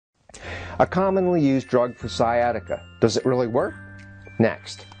a commonly used drug for sciatica. Does it really work?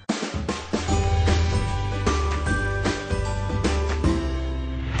 Next.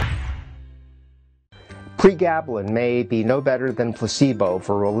 Pregabalin may be no better than placebo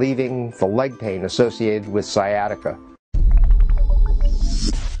for relieving the leg pain associated with sciatica.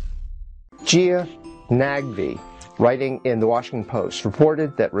 Jia Naqvi, writing in the Washington Post,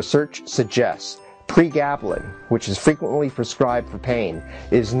 reported that research suggests pregabalin, which is frequently prescribed for pain,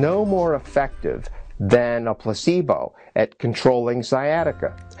 is no more effective than a placebo at controlling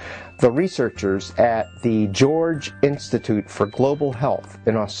sciatica. The researchers at the George Institute for Global Health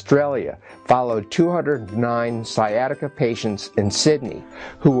in Australia followed 209 sciatica patients in Sydney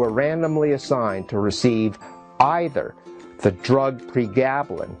who were randomly assigned to receive either the drug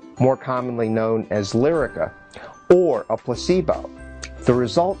pregabalin, more commonly known as Lyrica, or a placebo. The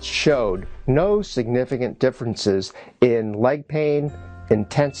results showed no significant differences in leg pain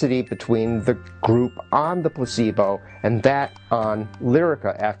intensity between the group on the placebo and that on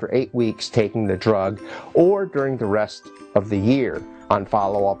Lyrica after 8 weeks taking the drug, or during the rest of the year on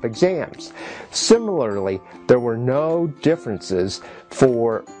follow-up exams. Similarly, there were no differences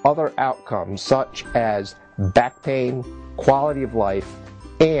for other outcomes such as back pain, quality of life,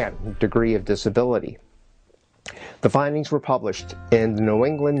 and degree of disability. The findings were published in the New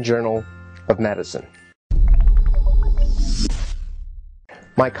England Journal of Medicine.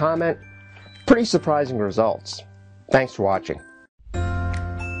 My comment, pretty surprising results. Thanks for watching.